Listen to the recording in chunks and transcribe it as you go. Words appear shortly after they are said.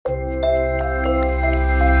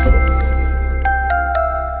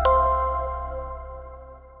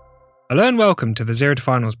Hello and welcome to the Zero to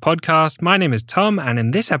Finals podcast. My name is Tom, and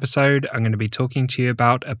in this episode, I'm going to be talking to you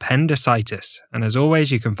about appendicitis. And as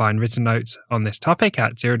always, you can find written notes on this topic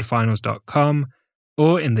at zerotofinals.com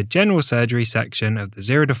or in the general surgery section of the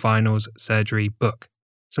Zero to Finals surgery book.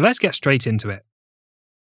 So let's get straight into it.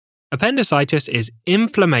 Appendicitis is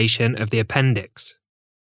inflammation of the appendix.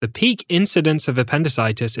 The peak incidence of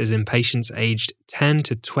appendicitis is in patients aged 10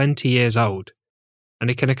 to 20 years old. And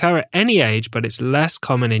it can occur at any age, but it's less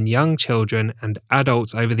common in young children and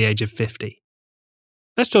adults over the age of 50.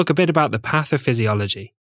 Let's talk a bit about the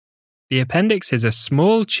pathophysiology. The appendix is a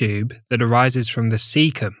small tube that arises from the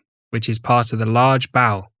cecum, which is part of the large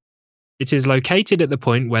bowel. It is located at the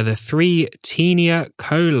point where the three tinea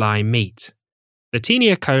coli meet. The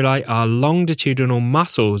tinea coli are longitudinal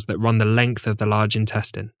muscles that run the length of the large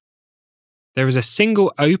intestine. There is a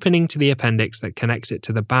single opening to the appendix that connects it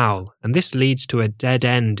to the bowel, and this leads to a dead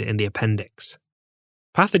end in the appendix.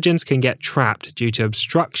 Pathogens can get trapped due to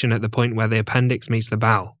obstruction at the point where the appendix meets the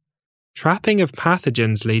bowel. Trapping of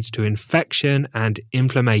pathogens leads to infection and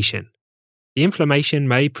inflammation. The inflammation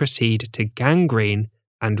may proceed to gangrene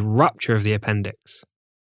and rupture of the appendix.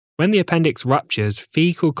 When the appendix ruptures,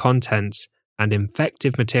 fecal contents and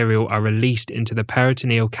infective material are released into the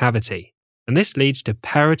peritoneal cavity, and this leads to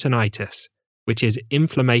peritonitis, which is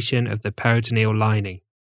inflammation of the peritoneal lining.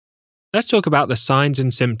 Let's talk about the signs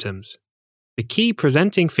and symptoms. The key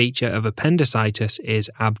presenting feature of appendicitis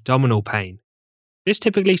is abdominal pain. This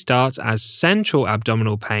typically starts as central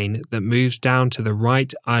abdominal pain that moves down to the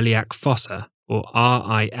right iliac fossa, or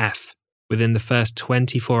RIF, within the first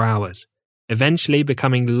 24 hours, eventually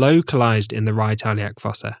becoming localized in the right iliac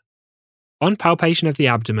fossa. On palpation of the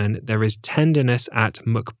abdomen, there is tenderness at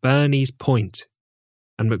McBurney's point.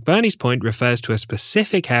 And McBurney's point refers to a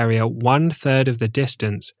specific area 1/3 of the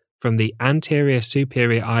distance from the anterior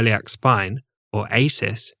superior iliac spine, or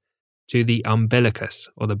ASIS, to the umbilicus,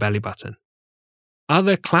 or the belly button.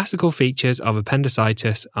 Other classical features of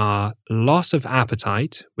appendicitis are loss of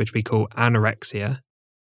appetite, which we call anorexia,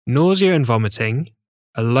 nausea and vomiting,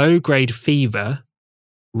 a low-grade fever,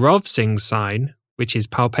 Rovsing's sign, which is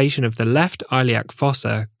palpation of the left iliac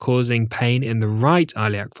fossa causing pain in the right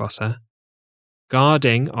iliac fossa,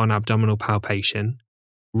 guarding on abdominal palpation,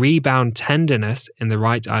 rebound tenderness in the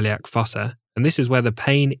right iliac fossa, and this is where the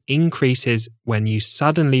pain increases when you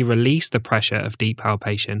suddenly release the pressure of deep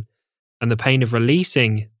palpation, and the pain of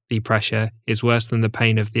releasing the pressure is worse than the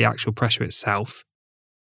pain of the actual pressure itself,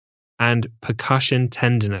 and percussion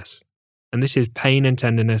tenderness, and this is pain and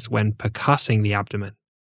tenderness when percussing the abdomen.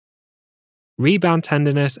 Rebound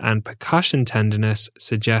tenderness and percussion tenderness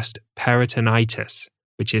suggest peritonitis,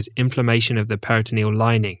 which is inflammation of the peritoneal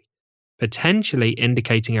lining, potentially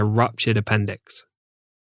indicating a ruptured appendix.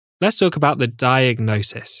 Let's talk about the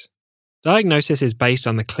diagnosis. Diagnosis is based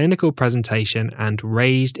on the clinical presentation and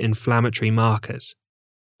raised inflammatory markers.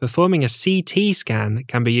 Performing a CT scan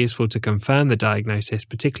can be useful to confirm the diagnosis,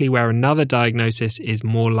 particularly where another diagnosis is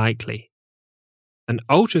more likely. An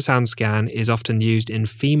ultrasound scan is often used in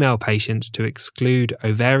female patients to exclude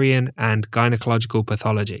ovarian and gynecological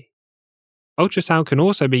pathology. Ultrasound can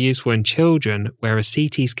also be useful in children where a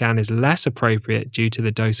CT scan is less appropriate due to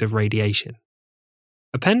the dose of radiation.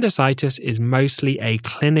 Appendicitis is mostly a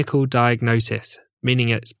clinical diagnosis, meaning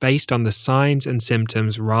it's based on the signs and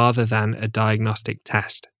symptoms rather than a diagnostic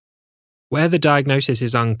test. Where the diagnosis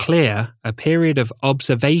is unclear, a period of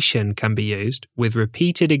observation can be used with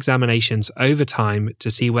repeated examinations over time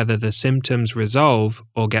to see whether the symptoms resolve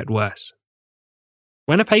or get worse.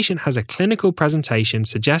 When a patient has a clinical presentation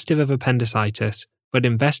suggestive of appendicitis, but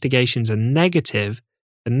investigations are negative,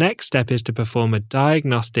 the next step is to perform a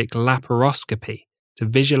diagnostic laparoscopy to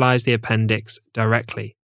visualize the appendix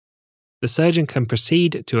directly. The surgeon can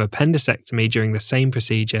proceed to appendicectomy during the same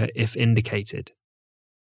procedure if indicated.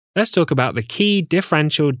 Let's talk about the key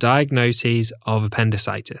differential diagnoses of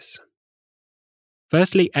appendicitis.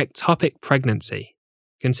 Firstly, ectopic pregnancy.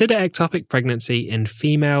 Consider ectopic pregnancy in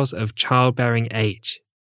females of childbearing age.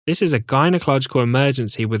 This is a gynecological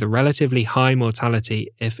emergency with a relatively high mortality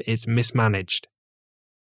if it's mismanaged.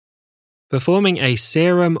 Performing a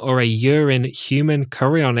serum or a urine human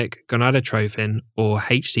chorionic gonadotrophin, or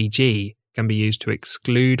HCG, can be used to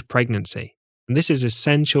exclude pregnancy, and this is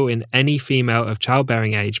essential in any female of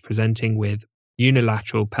childbearing age presenting with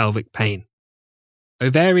unilateral pelvic pain.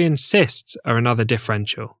 Ovarian cysts are another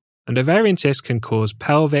differential, and ovarian cysts can cause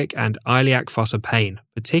pelvic and iliac fossa pain,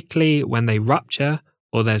 particularly when they rupture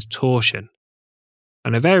or there's torsion.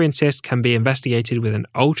 An ovarian cyst can be investigated with an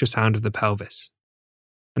ultrasound of the pelvis.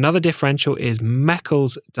 Another differential is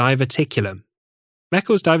Meckel's diverticulum.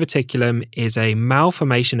 Meckel's diverticulum is a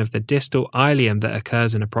malformation of the distal ileum that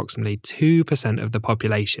occurs in approximately 2% of the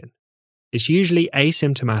population. It's usually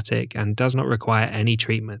asymptomatic and does not require any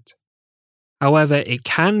treatment. However, it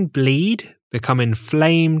can bleed, become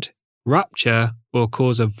inflamed, rupture, or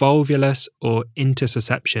cause a volvulus or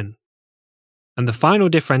intersusception. And the final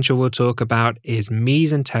differential we'll talk about is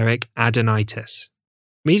mesenteric adenitis.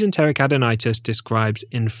 Mesenteric adenitis describes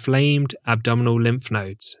inflamed abdominal lymph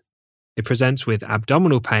nodes. It presents with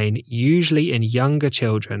abdominal pain, usually in younger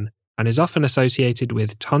children, and is often associated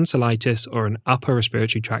with tonsillitis or an upper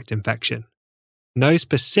respiratory tract infection. No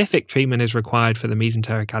specific treatment is required for the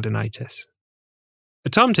mesenteric adenitis. A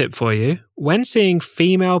Tom tip for you: when seeing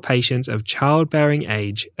female patients of childbearing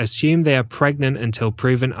age, assume they are pregnant until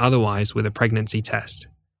proven otherwise with a pregnancy test.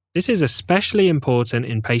 This is especially important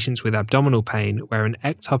in patients with abdominal pain where an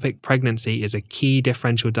ectopic pregnancy is a key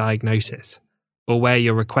differential diagnosis, or where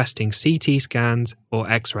you're requesting CT scans or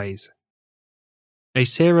X-rays. A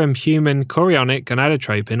serum human chorionic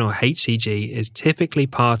gonadotropin, or HCG, is typically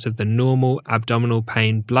part of the normal abdominal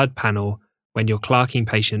pain blood panel when you're clerking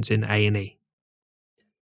patients in A&E.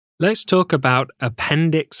 Let's talk about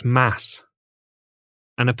appendix mass.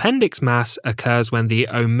 An appendix mass occurs when the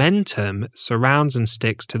omentum surrounds and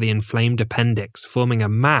sticks to the inflamed appendix, forming a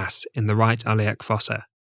mass in the right iliac fossa.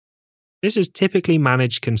 This is typically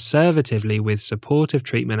managed conservatively with supportive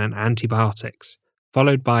treatment and antibiotics,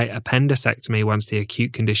 followed by appendicectomy once the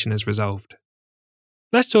acute condition is resolved.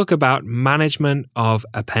 Let's talk about management of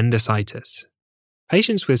appendicitis.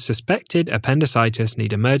 Patients with suspected appendicitis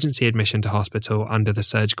need emergency admission to hospital under the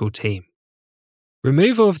surgical team.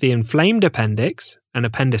 Removal of the inflamed appendix, an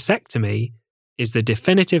appendicectomy, is the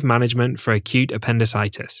definitive management for acute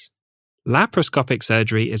appendicitis. Laparoscopic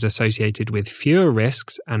surgery is associated with fewer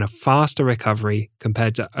risks and a faster recovery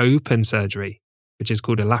compared to open surgery, which is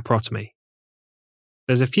called a laparotomy.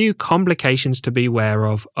 There's a few complications to be aware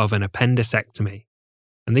of an appendicectomy,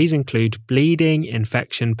 and these include bleeding,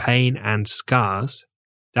 infection, pain, and scars,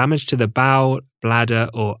 damage to the bowel, bladder,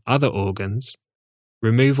 or other organs,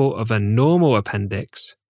 removal of a normal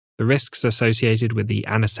appendix, the risks associated with the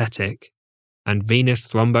anesthetic, and venous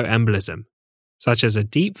thromboembolism, such as a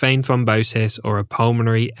deep vein thrombosis or a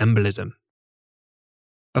pulmonary embolism.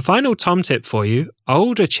 A final Tom tip for you: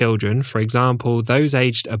 older children, for example those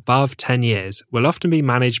aged above 10 years, will often be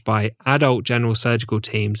managed by adult general surgical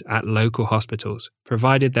teams at local hospitals,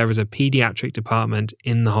 provided there is a pediatric department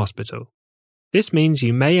in the hospital. This means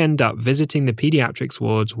you may end up visiting the pediatrics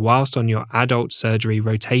wards whilst on your adult surgery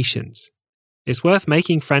rotations. It's worth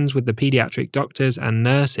making friends with the pediatric doctors and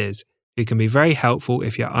nurses, who can be very helpful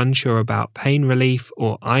if you're unsure about pain relief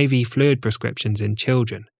or IV fluid prescriptions in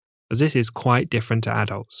children, as this is quite different to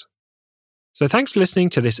adults. So thanks for listening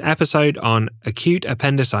to this episode on acute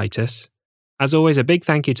appendicitis. As always, a big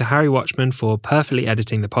thank you to Harry Watchman for perfectly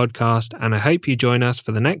editing the podcast, and I hope you join us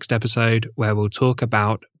for the next episode where we'll talk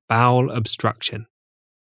about bowel obstruction.